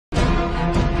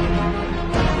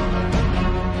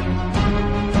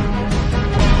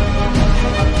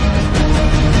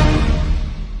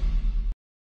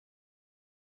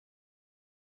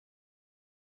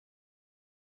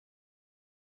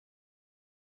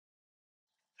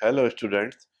Hello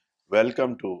students,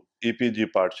 welcome to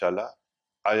EPG Pathshala.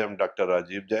 I am Dr.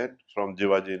 Rajiv Jain from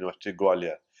Jivaji University,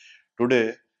 Gwalior.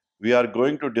 Today we are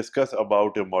going to discuss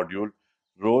about a module,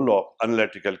 role of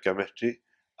analytical chemistry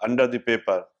under the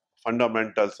paper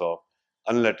Fundamentals of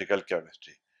Analytical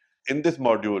Chemistry. In this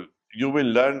module, you will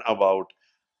learn about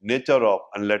nature of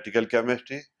analytical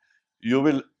chemistry. You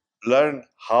will learn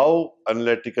how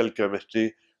analytical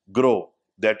chemistry grow,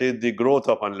 that is the growth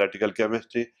of analytical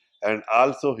chemistry, and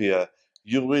also here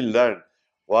you will learn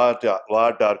what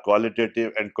are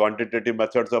qualitative and quantitative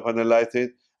methods of analysis,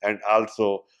 and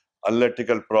also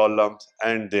analytical problems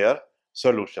and their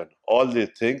solution. All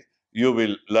these things you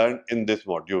will learn in this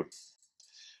module.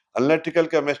 Analytical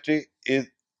chemistry is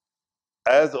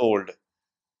as old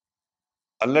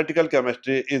Analytical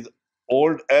chemistry is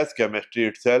old as chemistry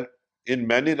itself. In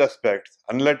many respects,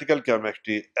 analytical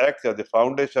chemistry acts as a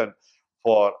foundation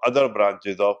for other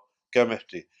branches of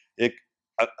chemistry.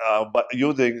 By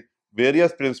using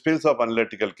various principles of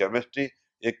analytical chemistry,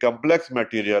 a complex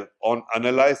material on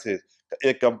analysis,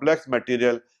 a complex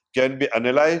material can be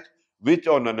analyzed, which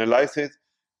on analysis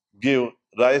give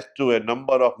rise to a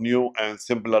number of new and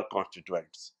simpler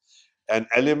constituents. An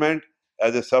element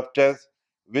as a substance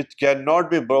which cannot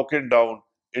be broken down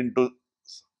into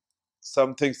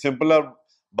something simpler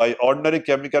by ordinary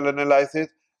chemical analysis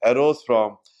arose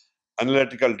from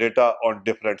analytical data on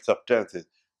different substances.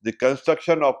 The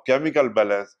construction of chemical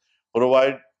balance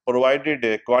provided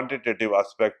a quantitative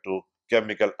aspect to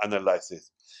chemical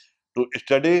analysis. To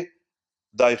study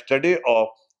The study of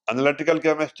analytical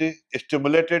chemistry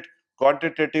stimulated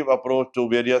quantitative approach to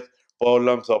various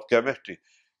problems of chemistry.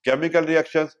 Chemical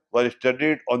reactions were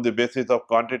studied on the basis of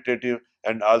quantitative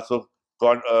and also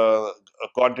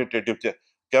quantitative.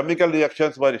 Chemical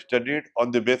reactions were studied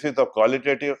on the basis of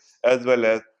qualitative as well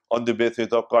as on the basis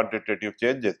of quantitative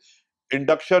changes.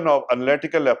 Induction of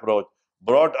analytical approach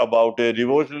brought about a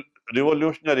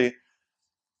revolutionary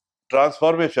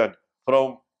transformation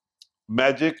from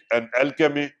magic and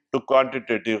alchemy to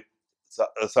quantitative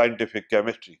scientific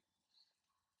chemistry.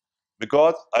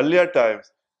 Because earlier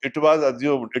times it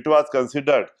was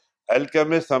considered,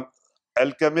 alchemists, some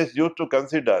alchemists used to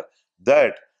consider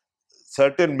that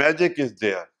certain magic is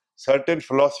there, certain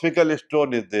philosophical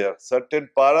stone is there, certain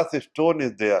paras stone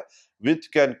is there, which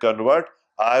can convert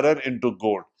iron into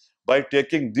gold. By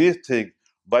taking these things,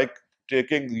 by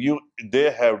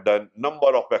they have done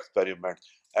number of experiments,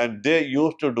 and they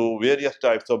used to do various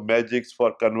types of magics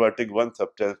for converting one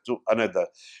substance to another.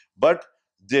 But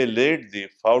they laid the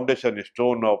foundation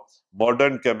stone of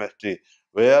modern chemistry,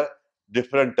 where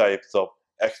different types of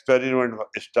experiment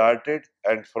started,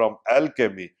 and from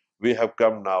alchemy we have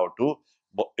come now to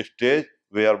a stage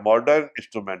where modern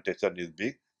instrumentation is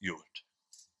being used.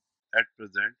 At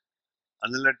present,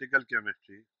 analytical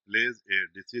chemistry plays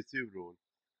a decisive role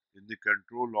in the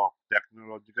control of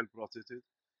technological processes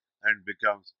and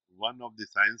becomes one of the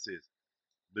sciences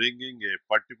bringing a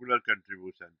particular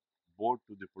contribution both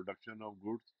to the production of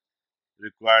goods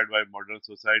required by modern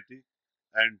society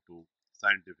and to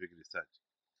scientific research.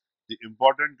 The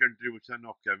important contribution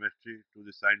of chemistry to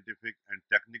the scientific and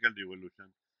technical revolution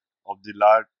of the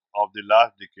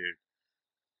last decade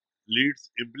leads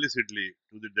implicitly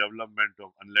to the development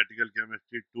of analytical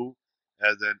chemistry too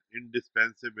as an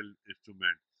indispensable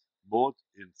instrument both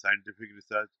in scientific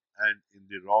research and in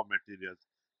the raw materials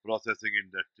processing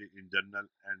industry in general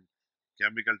and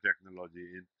chemical technology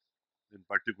in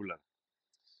particular.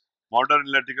 Modern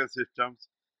analytical systems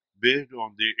based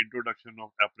on the introduction of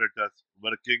apparatus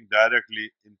working directly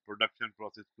in production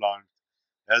process plants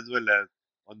as well as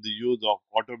on the use of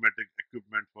automatic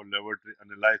equipment for laboratory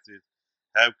analysis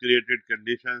have created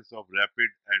conditions of rapid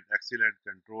and excellent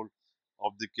control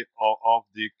of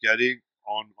the carrying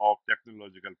on of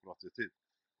technological processes,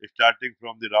 starting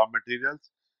from the raw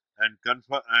materials and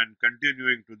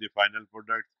continuing to the final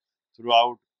products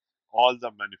throughout all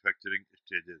the manufacturing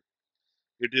stages.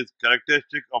 It is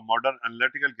characteristic of modern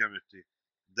analytical chemistry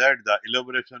that the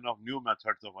elaboration of new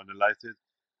methods of analysis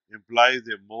implies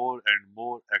a more and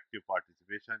more active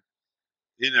participation,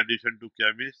 in addition to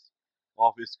chemists,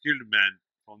 of skilled men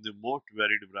from the most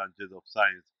varied branches of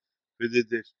science,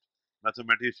 physicists,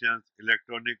 mathematicians,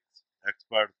 electronics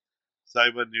experts,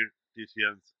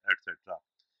 cyberneticians, etc.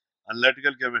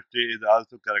 Analytical chemistry is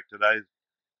also characterized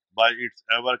by its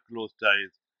ever close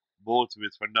ties both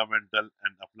with fundamental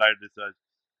and applied research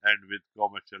and with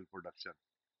commercial production.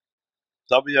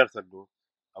 Some years ago,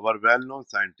 our well-known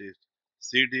scientist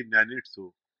C.D.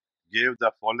 Nanitsu gave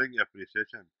the following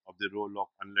appreciation of the role of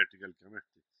analytical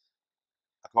chemistry.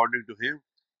 According to him,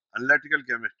 analytical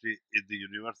chemistry is the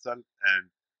universal and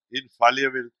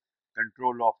infallible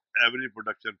control of every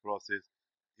production process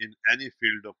in any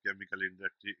field of chemical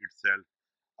industry itself,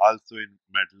 also in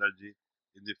metallurgy,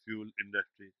 in the fuel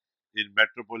industry, in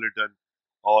metropolitan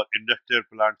or industrial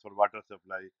plants for water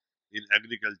supply, in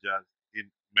agriculture, in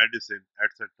medicine,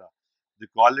 etc. The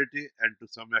quality and to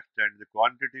some extent the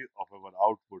quantity of our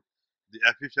output, the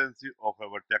efficiency of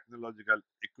our technological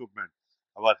equipment,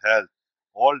 our health,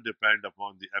 all depend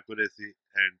upon the accuracy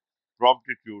and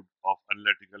promptitude of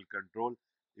analytical control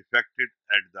effected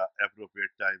at the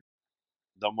appropriate time.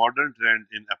 The modern trend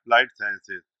in applied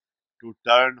sciences to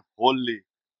turn wholly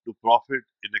to profit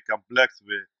in a complex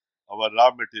way our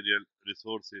raw material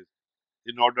resources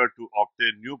in order to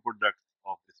obtain new products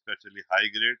of especially high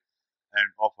grade and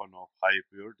often of high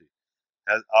purity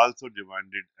has also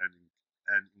demanded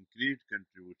an increased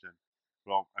contribution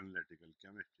from analytical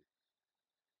chemistry.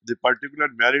 The particular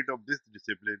merit of this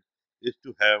discipline is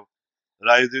to have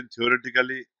risen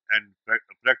theoretically and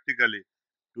practically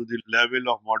to the level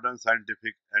of modern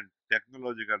scientific and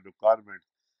technological requirements,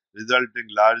 resulting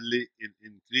largely in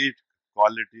increased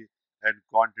quality and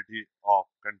quantity of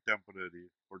contemporary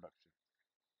production.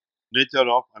 Nature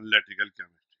of analytical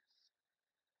chemistry.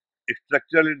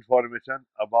 Structural information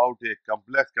about a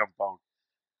complex compound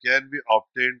can be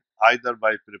obtained either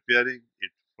by preparing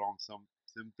it from some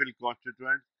simple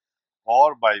constituents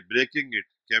or by breaking it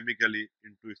chemically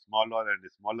into smaller and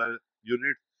smaller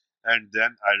units and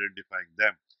then identifying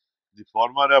them. The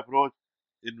former approach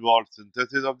involves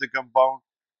synthesis of the compound,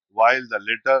 while the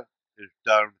latter is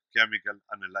termed chemical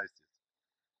analysis.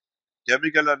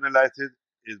 Chemical analysis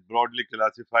is broadly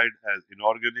classified as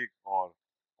inorganic or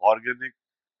organic,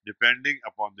 depending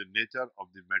upon the nature of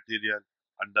the material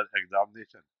under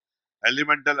examination.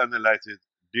 Elemental analysis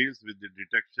deals with the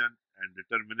detection and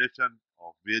determination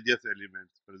of various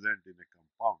elements present in a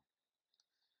compound.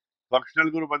 Functional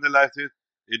group analysis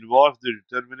involves the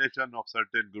determination of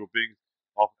certain groupings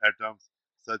of atoms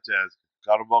such as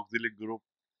carboxylic group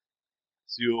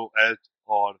COH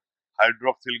or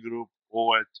hydroxyl group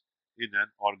OH in an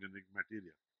organic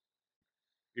material.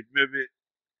 It may be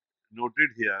noted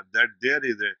here that there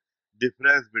is a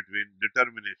difference between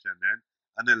determination and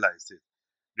analysis.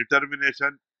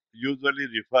 Determination usually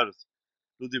refers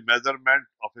to the measurement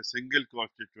of a single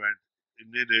constituent in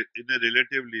a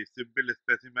relatively simple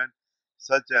specimen,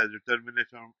 such as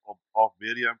determination of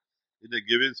barium in a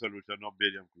given solution of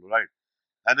barium chloride.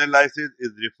 Analysis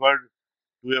is referred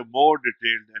to a more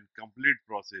detailed and complete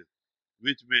process,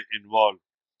 which may involve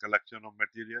collection of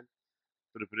material,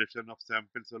 preparation of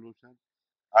sample solution,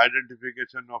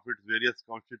 identification of its various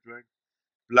constituents,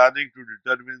 planning to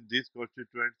determine these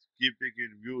constituents, keeping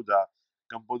in view the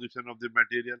composition of the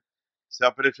material,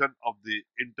 separation of the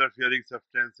interfering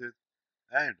substances,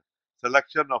 and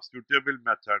selection of suitable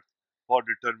methods for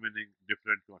determining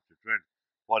different constituents.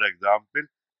 For example,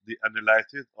 the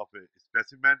analysis of a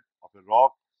specimen of a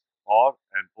rock or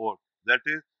an ore. That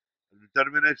is,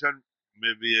 determination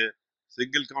may be a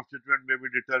single constituent may be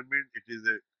determined. It is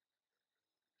a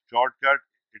shortcut.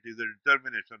 It is a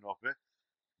determination of a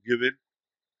given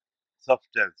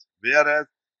substance, whereas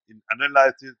in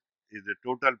analysis is a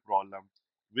total problem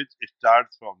which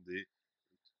starts from the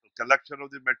collection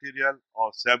of the material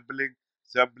or sampling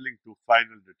to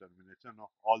final determination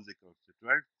of all the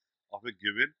constituents of a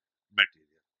given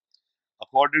material.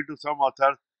 According to some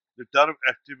authors, the term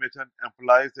estimation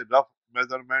implies a rough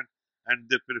measurement and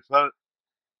they prefer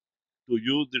to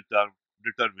use the term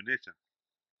determination.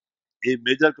 A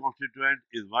major constituent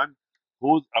is one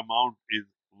whose amount is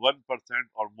 1%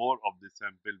 or more of the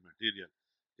sample material.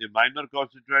 A minor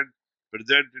constituent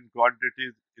present in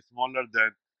quantities smaller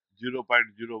than 0.01%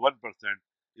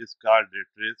 is called a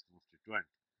trace constituent.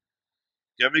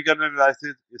 Chemical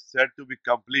analysis is said to be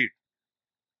complete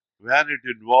when it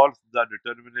involves the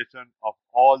determination of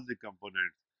all the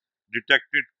components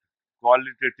detected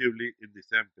qualitatively in the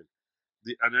sample.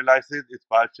 The analysis is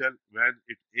partial when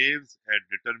it aims at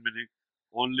determining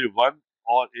only one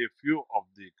or a few of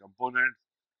the components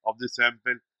of the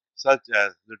sample, such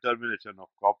as determination of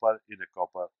copper in a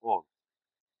copper ore.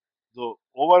 So,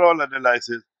 overall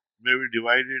analysis may be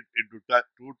divided into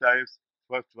two types.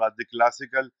 First was the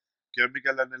classical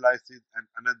chemical analysis, and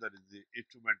another is the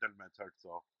instrumental methods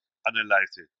of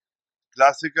analysis.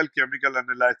 Classical chemical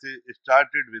analysis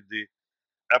started with the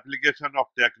application of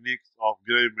techniques of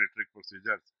gravimetric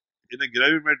procedures. In a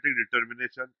gravimetric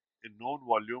determination, a known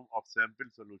volume of sample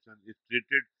solution is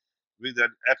treated with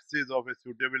an excess of a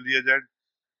suitable reagent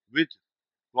which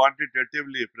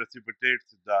quantitatively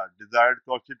precipitates the desired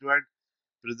constituent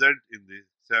present in the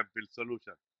sample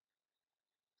solution.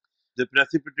 The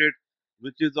precipitate,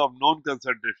 which is of known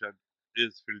concentration,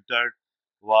 is filtered,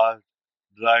 washed,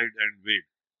 dried, and weighed.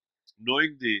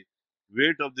 Knowing the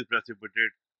weight of the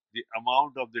precipitate, the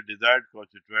amount of the desired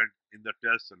constituent in the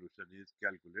test solution is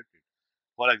calculated.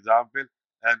 For example,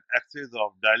 an excess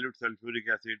of dilute sulfuric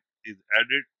acid is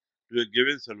added to a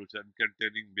given solution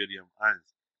containing barium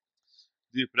ions.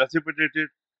 The precipitated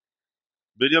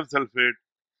barium sulfate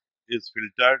is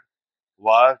filtered,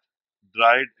 washed,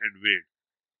 dried, and weighed.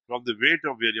 From the weight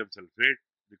of barium sulfate,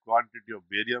 the quantity of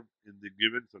barium in the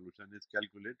given solution is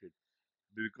calculated.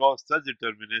 Because such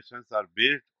determinations are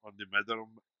based on the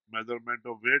measurement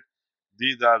of weight,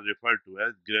 these are referred to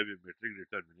as gravimetric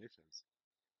determinations.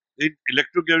 In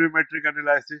electrogravimetric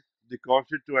analysis, the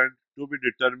constituent to be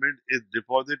determined is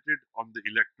deposited on the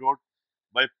electrode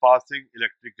by passing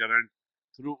electric current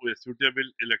through a suitable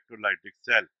electrolytic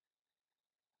cell.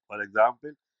 For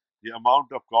example, the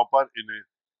amount of copper in a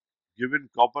given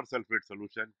copper sulfate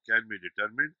solution can be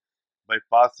determined by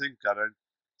passing current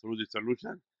through the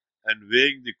solution and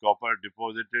weighing the copper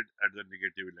deposited at the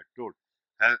negative electrode.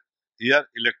 Hence, here,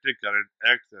 electric current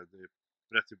acts as a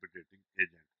precipitating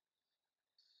agent.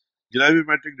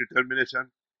 Gravimetric determination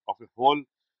of a whole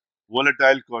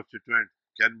volatile constituent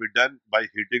can be done by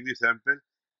heating the sample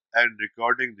and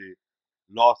recording the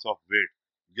loss of weight.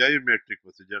 Gravimetric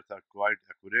procedures are quite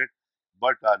accurate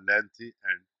but are lengthy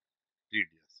and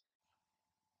tedious.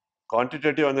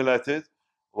 Quantitative analysis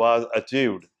was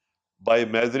achieved by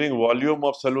measuring volume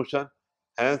of solution,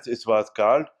 hence it was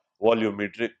called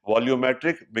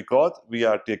volumetric because we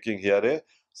are taking here a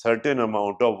certain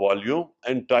amount of volume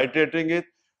and titrating it.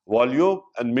 Volume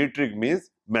and metric means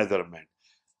measurement.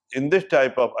 In this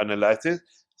type of analysis,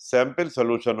 sample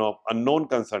solution of unknown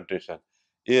concentration,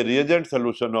 a reagent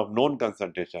solution of known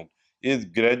concentration, is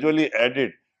gradually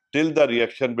added till the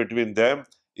reaction between them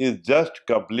is just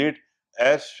complete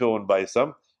as shown by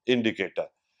some indicator.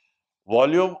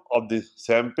 Volume of the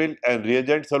sample and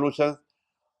reagent solutions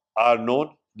are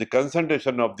known. The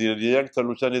concentration of the reagent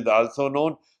solution is also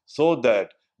known, so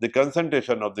that the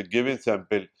concentration of the given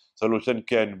sample solution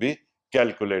can be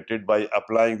calculated by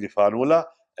applying the formula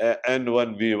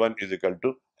N1V1 is equal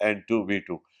to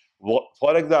N2V2.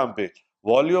 For example,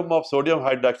 volume of sodium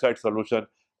hydroxide solution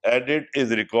added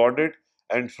is recorded,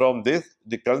 and from this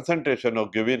the concentration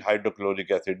of given hydrochloric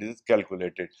acid is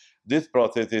calculated. This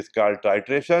process is called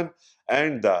titration,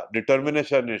 and the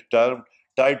determination is termed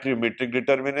titrimetric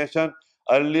determination.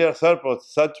 Earlier,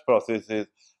 such processes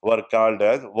were called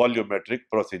as volumetric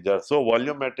procedures. So,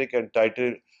 volumetric and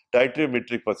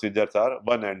titrimetric procedures are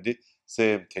one and the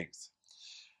same things.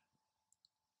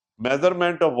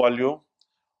 Measurement of volume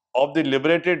of the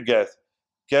liberated gas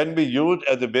can be used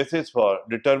as a basis for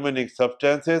determining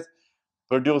substances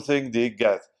producing the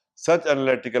gas. Such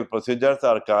analytical procedures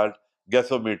are called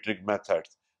gasometric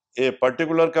methods. A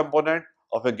particular component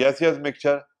of a gaseous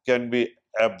mixture can be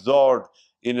absorbed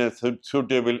in a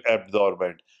suitable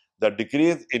absorbent. The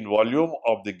decrease in volume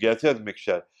of the gaseous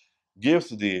mixture gives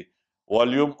the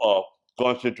volume of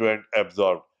constituent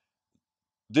absorbed.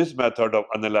 This method of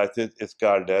analysis is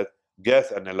called as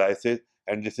gas analysis,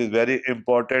 and this is very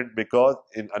important because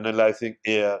in analyzing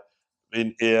air,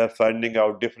 finding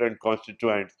out different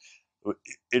constituents,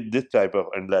 this type of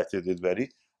analysis is very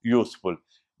useful.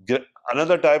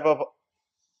 Another type of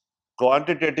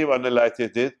quantitative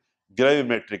analysis is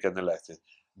gravimetric analysis.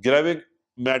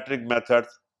 Gravimetric methods,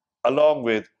 along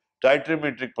with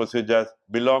titrimetric procedures,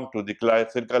 belong to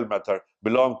classical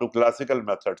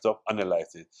methods of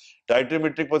analysis.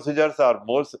 Titrimetric procedures are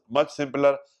much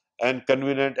simpler and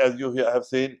convenient, as you have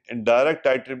seen. In direct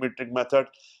titrimetric method,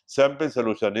 sample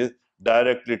solution is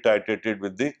directly titrated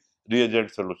with the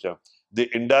reagent solution. The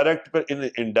indirect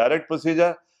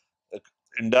procedure,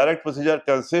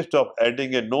 consists of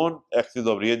adding a known excess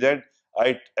of reagent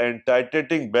and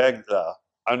titrating back the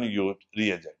unused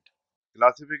reagent.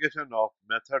 Classification of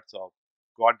methods of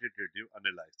quantitative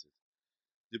analysis.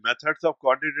 The methods of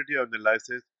quantitative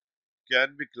analysis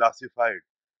can be classified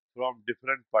from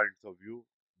different points of view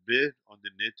based on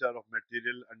the nature of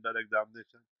material under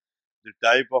examination, the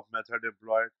type of method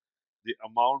employed, the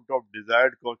amount of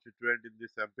desired constituent in the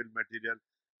sample material,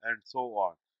 and so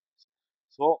on.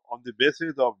 So, on the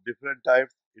basis of different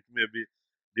types, it may be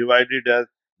divided as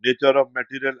nature of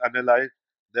material analyzed,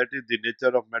 that is, the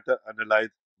nature of matter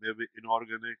analyzed may be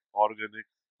inorganic, organic,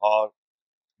 or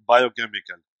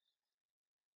biochemical.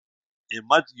 A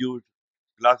much used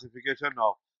classification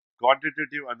of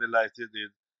quantitative analysis is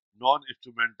non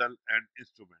instrumental and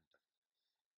instrumental.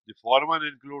 The former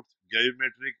includes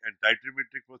gravimetric and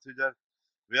titrimetric procedures,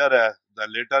 whereas the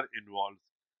latter involves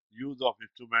use of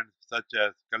instruments such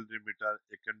as calorimeter,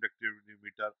 a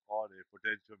conductivitymeter, or a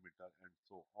potentiometer, and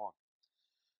so on.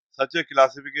 Such a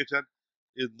classification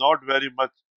is not very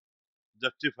much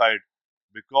justified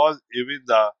because even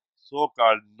the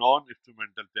so-called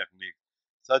non-instrumental techniques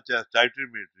such as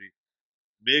titrimetry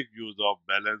make use of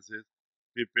balances,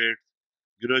 pipettes,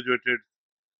 graduated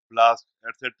flasks,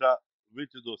 etc.,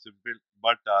 which though simple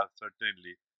but are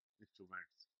certainly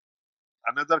instruments.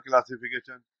 Another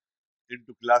classification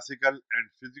into classical and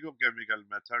physicochemical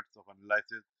methods of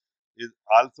analysis is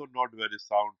also not very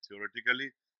sound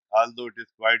theoretically, although it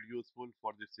is quite useful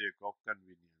for the sake of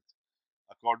convenience.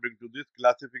 According to this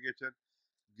classification,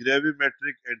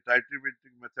 gravimetric and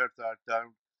titrimetric methods are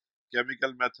termed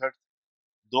chemical methods,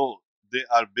 though they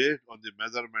are based on the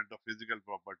measurement of physical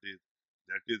properties,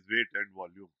 that is, weight and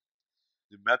volume.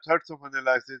 The methods of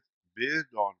analysis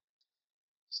based on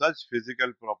such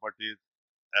physical properties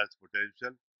as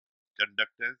potential,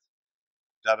 conductance,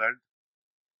 current,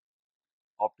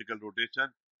 optical rotation,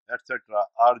 etc.,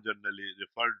 are generally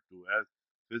referred to as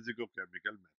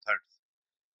physicochemical methods.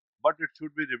 But it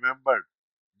should be remembered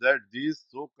that these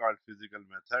so-called physical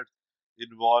methods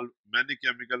involve many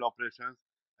chemical operations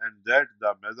and that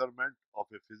the measurement of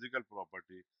a physical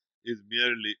property is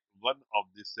merely one of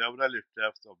the several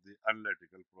steps of the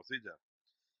analytical procedure.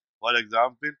 For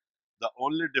example, the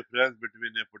only difference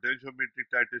between a potentiometric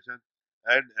titration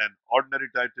and an ordinary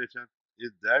titration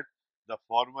is that the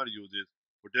former uses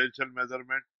potential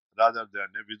measurement rather than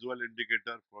a visual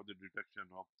indicator for the detection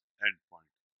of endpoint.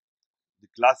 The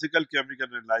classical chemical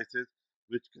analysis,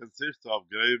 which consists of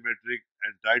gravimetric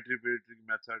and titrimetric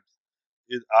methods,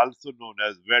 is also known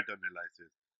as wet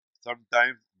analysis.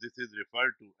 Sometimes this is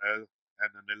referred to as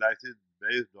an analysis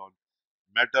based on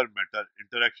matter-matter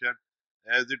interaction,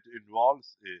 as it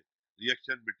involves a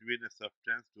reaction between a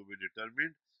substance to be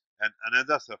determined and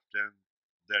another substance,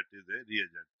 that is a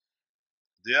reagent.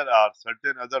 There are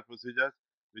certain other procedures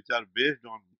which are based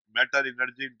on matter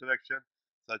energy interaction,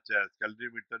 such as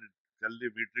calorimetric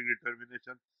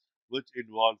determination, which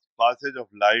involves passage of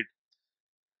light,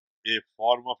 a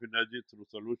form of energy, through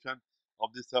solution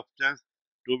of the substance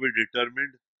to be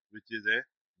determined, which is a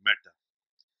matter.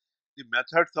 The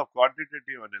methods of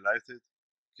quantitative analysis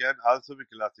can also be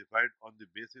classified on the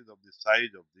basis of the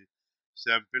size of the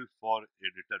sample for a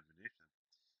determination.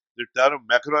 The term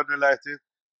macroanalysis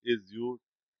is used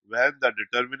when the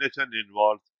determination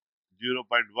involves zero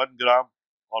point 0.1 gram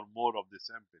or more of the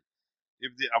sample.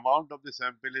 If the amount of the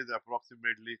sample is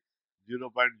approximately zero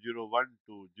point zero 0.01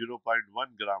 to zero point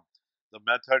 0.1 gram, the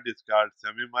method is called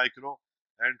semi-micro,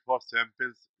 and for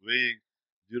samples weighing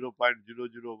zero point zero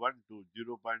zero 0.001 to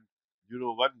zero point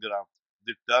zero 0.01 gram,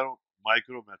 the term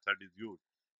micro method is used.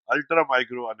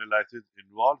 Ultra-micro analysis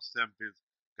involves samples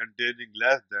containing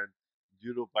less than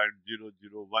zero point zero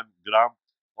zero 0.001 gram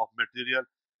of material.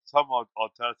 Some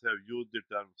authors have used the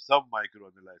term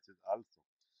sub-micro analysis also.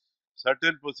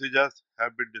 Certain procedures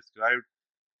have been described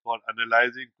for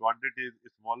analyzing quantities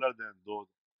smaller than those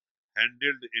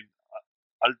handled in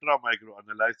ultra micro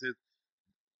analysis.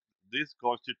 This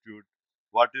constitutes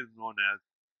what is known as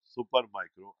super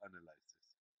micro analysis.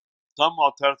 Some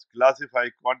authors classify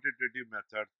quantitative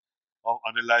methods of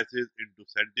analysis into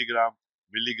centigram,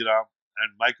 milligram, and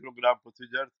microgram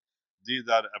procedures. These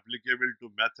are applicable to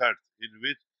methods in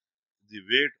which the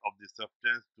weight of the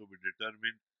substance to be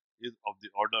determined is of the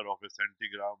order of a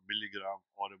centigram, milligram,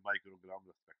 or a microgram,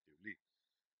 respectively.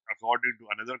 According to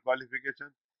another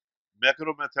qualification,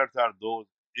 macro methods are those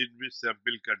in which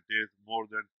sample contains more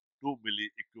than 2 milli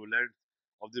equivalents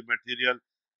of the material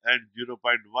and zero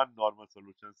point 0.1 normal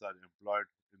solutions are employed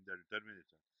in their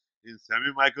determination. In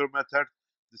semi-micro methods,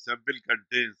 the sample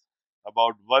contains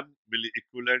about 1 milli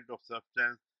equivalent of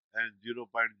substance and zero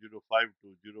point zero 0.05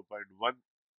 to zero point 0.1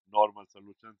 normal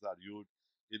solutions are used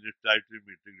in its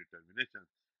titrimetric determination.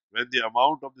 When the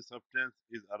amount of the substance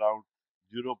is around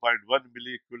zero point 0.1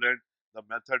 milli equivalent, the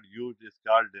method used is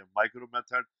called a micro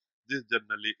method. This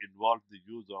generally involves the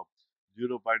use of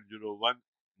zero point zero 0.01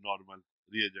 normal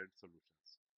reagent solutions.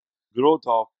 Growth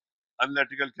of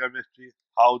analytical chemistry,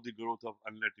 how the growth of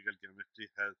analytical chemistry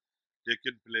has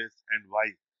taken place and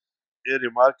why. A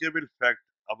remarkable fact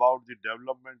about the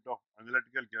development of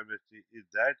analytical chemistry is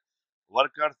that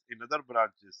workers in other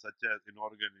branches such as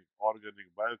inorganic, organic,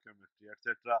 biochemistry,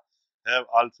 etc., have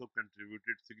also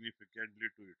contributed significantly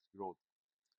to its growth.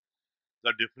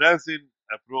 The difference in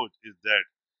approach is that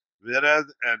whereas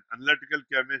an analytical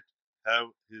chemist have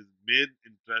his main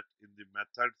interest in the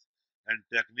methods and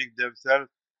technique themselves,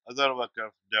 other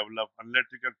workers develop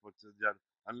analytical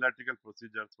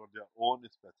procedures for their own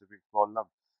specific problem.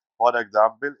 For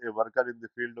example, a worker in the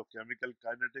field of chemical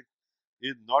kinetics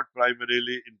is not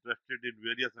primarily interested in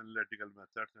various analytical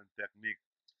methods and techniques,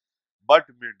 but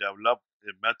may develop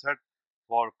a method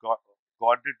for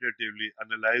quantitatively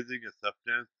analyzing a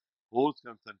substance whose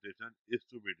concentration is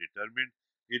to be determined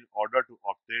in order to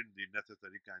obtain the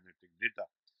necessary kinetic data.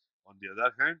 On the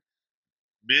other hand,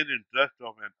 main interest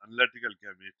of an analytical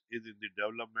chemist is in the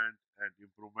development and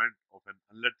improvement of an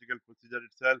analytical procedure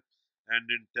itself and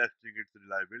in testing its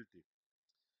reliability.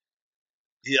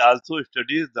 He also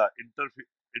studies the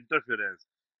interference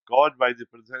caused by the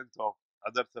presence of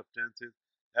other substances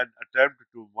and attempt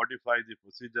to modify the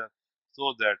procedure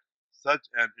so that such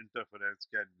an interference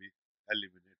can be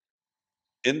eliminated.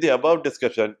 In the above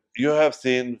discussion, you have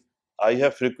seen I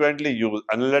have frequently used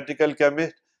analytical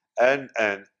chemist and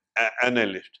an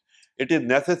analyst. It is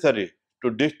necessary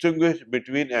to distinguish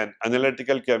between an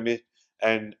analytical chemist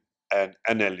and an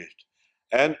analyst.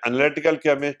 An analytical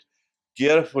chemist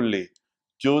carefully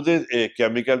chooses a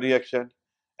chemical reaction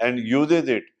and uses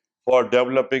it for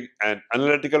developing an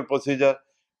analytical procedure,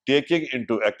 taking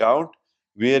into account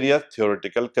various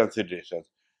theoretical considerations.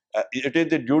 It is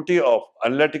the duty of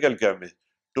analytical chemists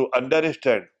to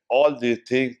understand all these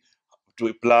things,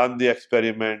 to plan the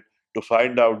experiment, to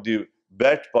find out the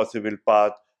best possible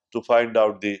path, to find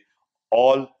out the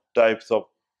all types of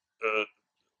uh,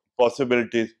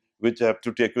 possibilities which have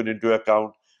to take into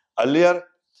account. Earlier,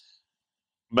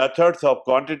 methods of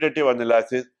quantitative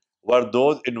analysis were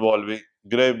those involving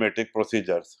gravimetric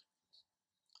procedures.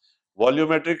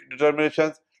 Volumetric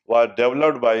determinations were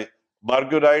developed by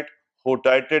Marguerite, who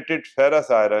titrated ferrous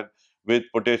iron with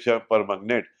potassium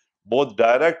permanganate. Both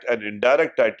direct and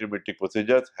indirect titrimetric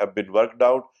procedures have been worked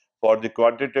out for the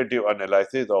quantitative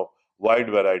analysis of wide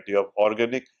variety of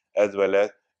organic as well as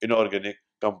inorganic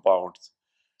compounds.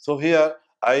 So here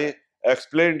I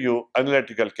explained you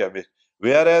analytical chemist,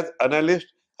 whereas analyst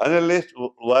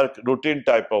work routine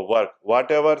type of work,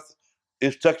 whatever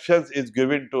instructions is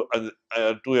given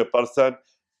to a person,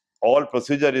 all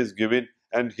procedure is given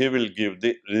and he will give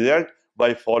the result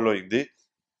by following the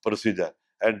procedure,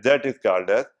 and that is called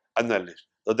as analyst.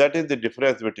 So that is the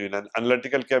difference between an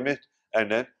analytical chemist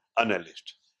and an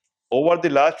analyst. Over the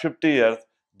last 50 years,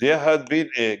 there has been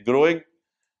a growing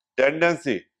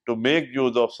tendency to make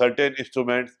use of certain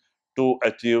instruments to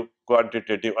achieve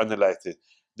quantitative analysis.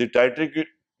 The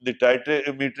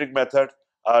titrimetric methods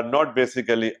are not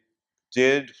basically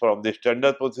changed from the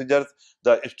standard procedures.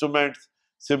 The instruments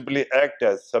simply act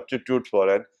as substitute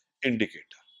for an indicator.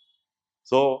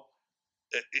 So,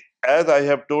 as I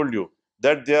have told you,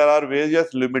 that there are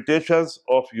various limitations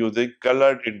of using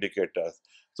colored indicators.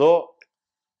 So,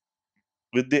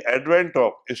 with the advent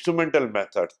of instrumental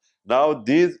methods, now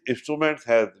these instruments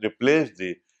have replaced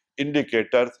the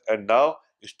indicators, and now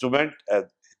instrument has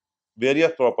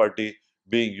various property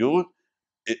being used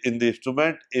in the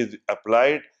instrument is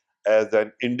applied as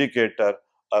an indicator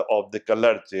of the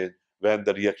color change when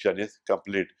the reaction is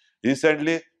complete.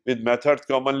 Recently, with methods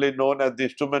commonly known as the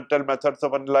instrumental methods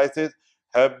of analysis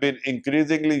have been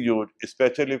increasingly used,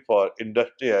 especially for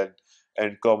industrial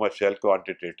and commercial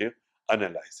quantitative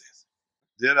analysis.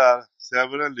 There are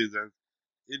several reasons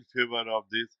in favor of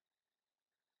this.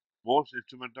 Most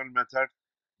instrumental methods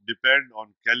depend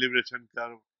on calibration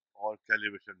curve or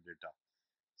calibration data.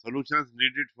 Solutions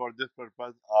needed for this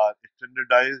purpose are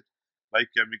standardized by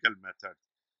chemical methods.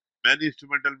 Many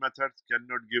instrumental methods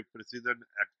cannot give precision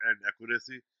and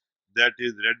accuracy that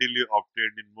is readily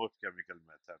obtained in most chemical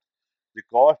methods. The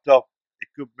cost of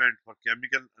equipment for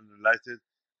chemical analysis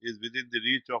is within the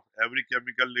reach of every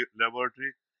chemical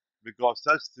laboratory because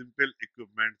such simple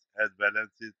equipments as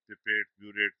balances, pipettes,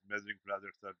 burettes, measuring flask,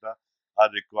 etc.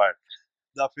 are required.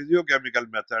 The physiochemical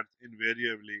methods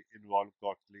invariably involve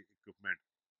costly equipment.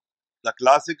 The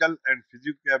classical and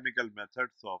physiochemical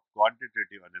methods of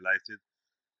quantitative analysis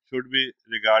should be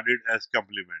regarded as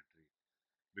complementary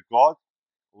because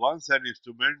once an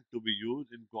instrument to be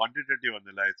used in quantitative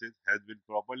analysis has been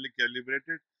properly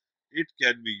calibrated, it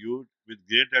can be used with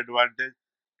great advantage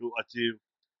to achieve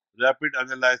rapid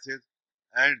analysis,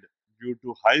 and due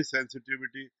to high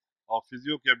sensitivity of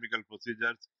physiochemical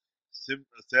procedures,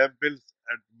 samples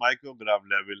at microgram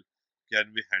level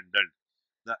can be handled.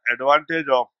 The advantage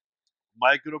of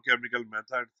microchemical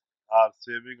methods are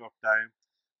saving of time,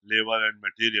 labor, and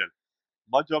material.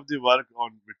 Much of the work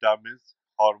on vitamins,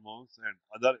 hormones, and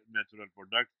other natural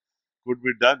products could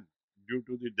be done due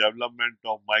to the development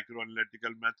of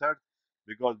microanalytical methods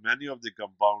because many of the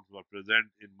compounds were present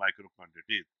in micro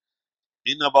quantities.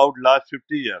 In about last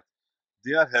 50 years,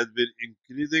 there has been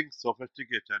increasing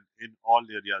sophistication in all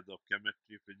areas of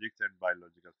chemistry, physics, and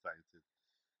biological sciences.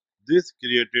 This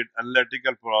created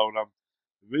analytical problems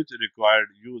which required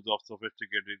use of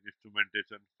sophisticated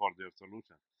instrumentation for their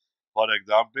solution. For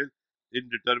example, in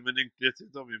determining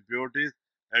traces of impurities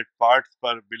at parts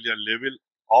per billion level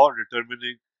or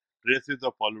determining traces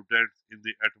of pollutants in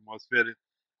the atmosphere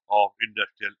of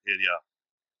industrial area.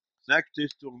 Next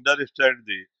is to understand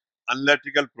the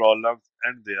analytical problems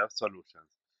and their solutions.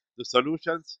 The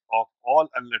solutions of all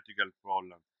analytical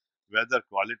problems, whether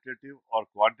qualitative or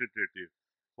quantitative,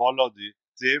 follow the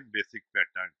same basic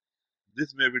pattern.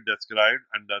 This may be described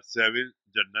under several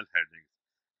general headings.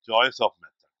 Choice of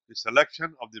method. The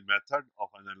selection of the method of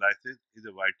analysis is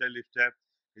a vital step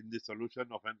in the solution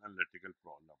of an analytical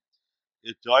problem.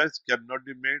 A choice cannot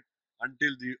be made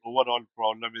until the overall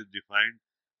problem is defined,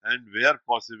 and where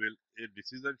possible, a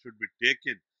decision should be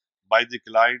taken by the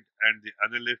client and the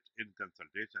analyst in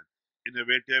consultation.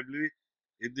 Innovatively,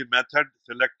 in the method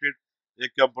selected, a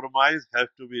compromise has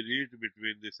to be reached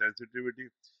between the sensitivity,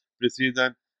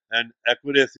 precision, and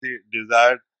accuracy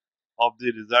desired of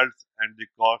the results and the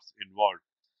costs involved.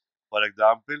 For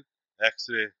example,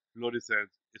 X-ray,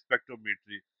 fluorescence,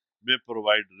 spectrometry may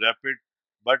provide rapid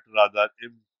but rather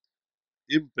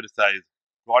imprecise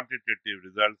quantitative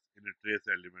results in a trace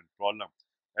element problem.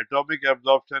 Atomic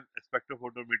absorption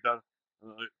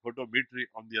photometry,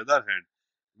 on the other hand,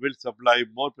 will supply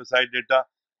more precise data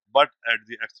but at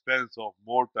the expense of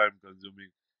more time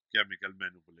consuming chemical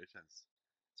manipulations.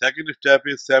 Second step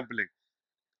is sampling.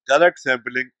 Correct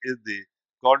sampling is the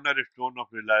cornerstone of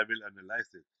reliable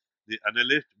analysis. The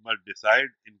analyst must decide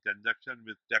in conjunction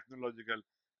with technological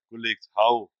colleagues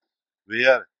how,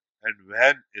 where, and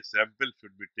when a sample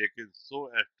should be taken so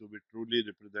as to be truly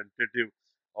representative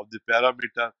of the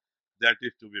parameter that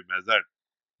is to be measured.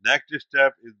 Next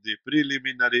step is the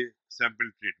preliminary sample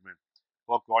treatment.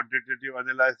 For quantitative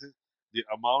analysis, the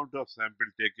amount of sample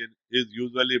taken is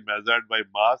usually measured by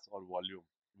mass or volume.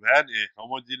 When a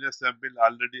homogeneous sample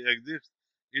already exists,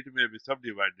 it may be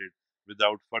subdivided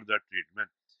without further treatment.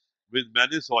 With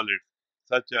many solids,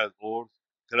 such as ores,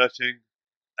 crushing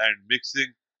and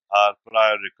mixing are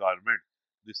prior requirements.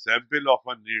 The sample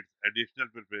often needs additional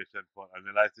preparation for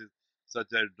analysis,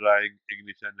 such as drying,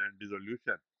 ignition, and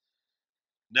dissolution.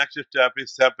 Next step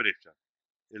is separation.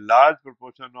 A large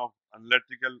proportion of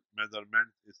analytical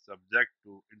measurements is subject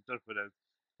to interference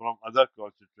from other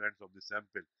constituents of the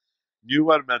sample.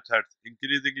 Newer methods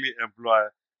increasingly employ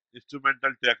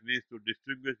instrumental techniques to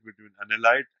distinguish between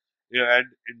analyte and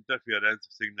interference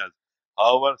signals.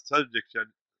 However, such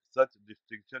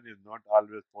distinction is not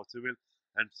always possible,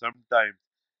 and sometimes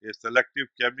a selective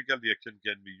chemical reaction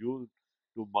can be used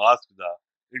to mask the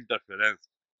interference.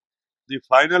 The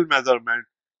final measurement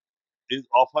is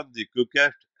often the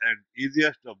quickest and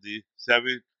easiest of the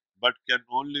seven, but can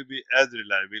only be as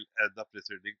reliable as the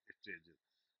preceding stages.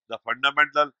 The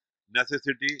fundamental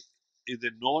necessity is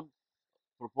a known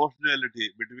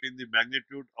proportionality between the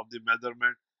magnitude of the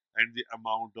measurement and the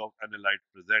amount of analyte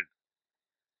present.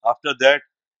 After that,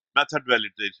 method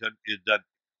validation is done.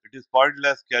 It is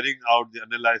pointless carrying out the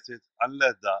analysis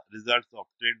unless the results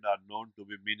obtained are known to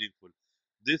be meaningful.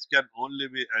 This can only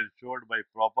be ensured by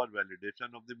proper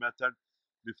validation of the method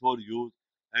before use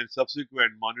and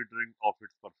subsequent monitoring of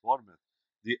its performance.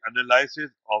 The analysis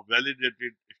of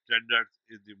validated standards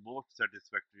is the most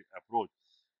satisfactory approach.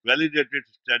 Validated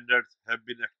standards have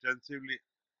been extensively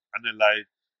analyzed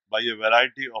by a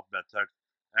variety of methods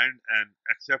and an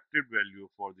accepted value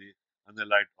for the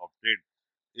analyte obtained.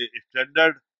 A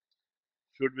standard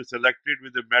should be selected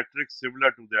with a matrix similar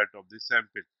to that of the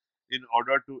sample. In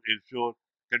order to ensure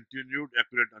continued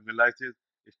accurate analysis,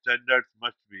 standards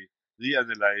must be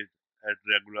reanalyzed at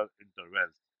regular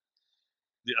intervals.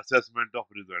 The assessment of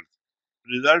results.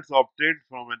 Results obtained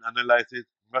from an analysis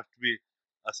must be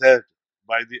assessed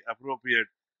by the appropriate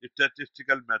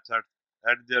statistical methods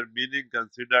and their meaning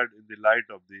considered in the light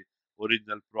of the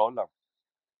original problem.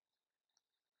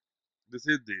 This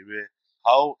is the way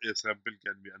how a sample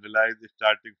can be analyzed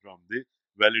starting from the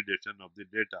validation of the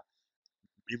data.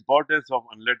 Importance of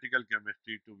analytical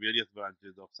chemistry to various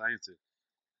branches of sciences.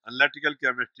 Analytical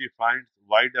chemistry finds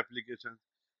wide applications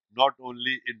not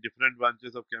only in different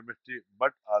branches of chemistry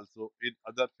but also in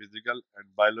other physical and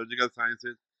biological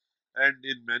sciences and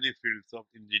in many fields of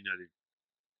engineering.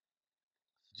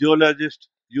 Geologists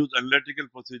use analytical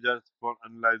procedures for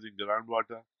analyzing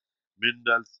groundwater,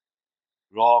 minerals,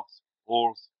 rocks,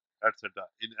 ores, etc.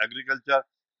 In agriculture,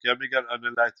 chemical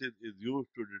analysis is used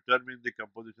to determine the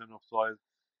composition of soil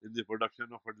in the production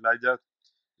of fertilizers,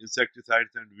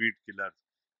 insecticides, and weed killers.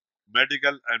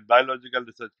 Medical and biological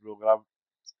research programs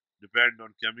depend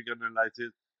on chemical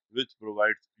analysis, which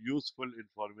provides useful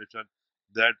information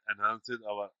that enhances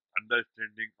our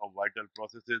understanding of vital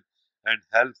processes and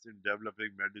helps in developing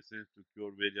medicines to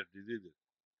cure various diseases.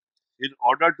 In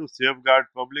order to safeguard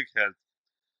public health,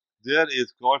 there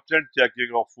is constant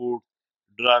checking of food,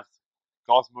 drugs,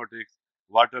 cosmetics,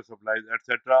 water supplies,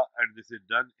 etc. And this is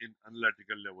done in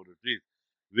analytical laboratories.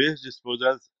 Waste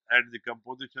disposals and the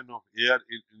composition of air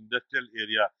in industrial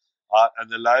area are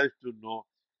analyzed to know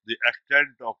the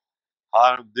extent of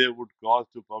harm they would cause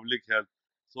to public health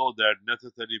so that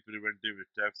necessary preventive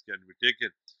steps can be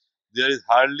taken. There is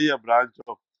hardly a branch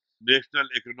of national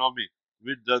economy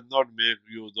which does not make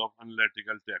use of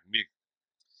analytical techniques.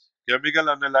 Chemical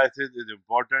analysis is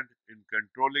important in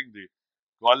controlling the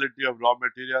quality of raw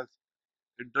materials,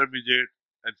 intermediate,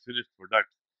 and finished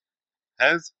products.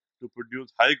 Hence, to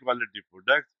produce high quality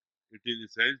products, it is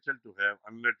essential to have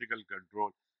analytical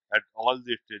control at all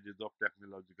the stages of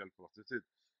technological processes.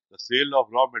 The sale of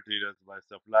raw materials by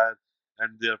suppliers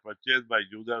and their purchase by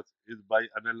users is by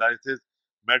analysis.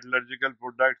 Metallurgical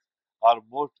products are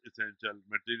most essential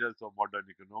materials of modern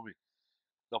economy.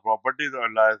 The properties of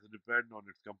alloys depend on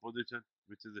its composition,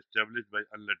 which is established by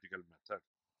analytical methods.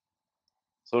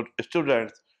 So,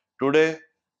 students, today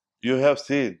you have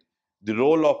seen the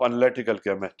role of analytical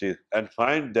chemistry and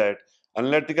find that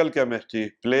analytical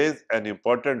chemistry plays an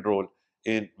important role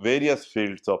in various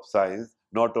fields of science,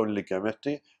 not only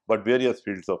chemistry, but various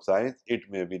fields of science. It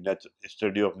may be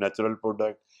study of natural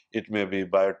product, it may be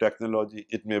biotechnology,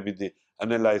 it may be the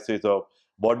analysis of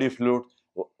body fluids.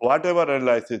 Whatever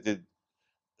analysis is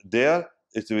there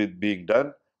is being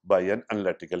done by an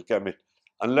analytical chemist.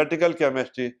 Analytical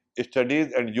chemistry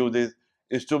studies and uses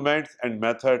instruments and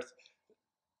methods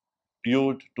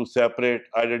used to separate,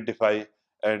 identify,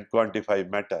 and quantify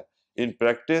matter. In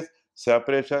practice,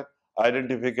 separation,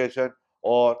 identification,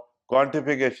 or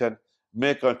quantification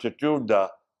may constitute the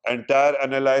entire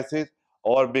analysis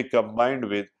or be combined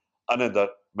with another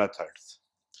methods.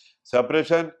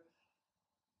 Separation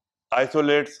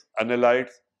isolates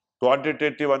analytes,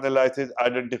 quantitative analysis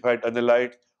identified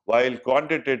analytes, while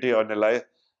quantitative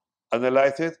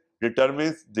analysis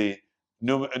determines the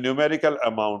numerical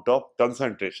amount of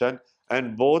concentration,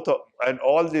 and and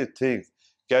all these things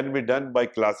can be done by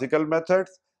classical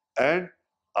methods and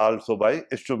also by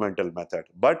instrumental method.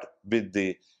 But with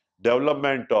the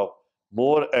development of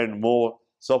more and more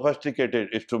sophisticated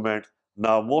instruments,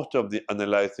 now most of the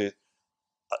analysis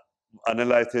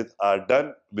are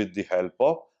done with the help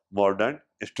of modern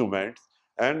instruments,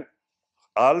 and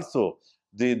also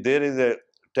there is a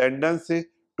tendency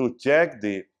to check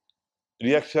the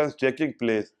reactions taking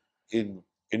place in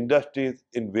industries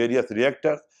in various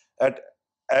reactors at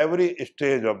every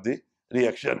stage of the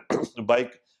reaction by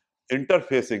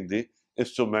interfacing the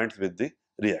instruments with the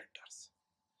reactors.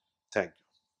 Thank you.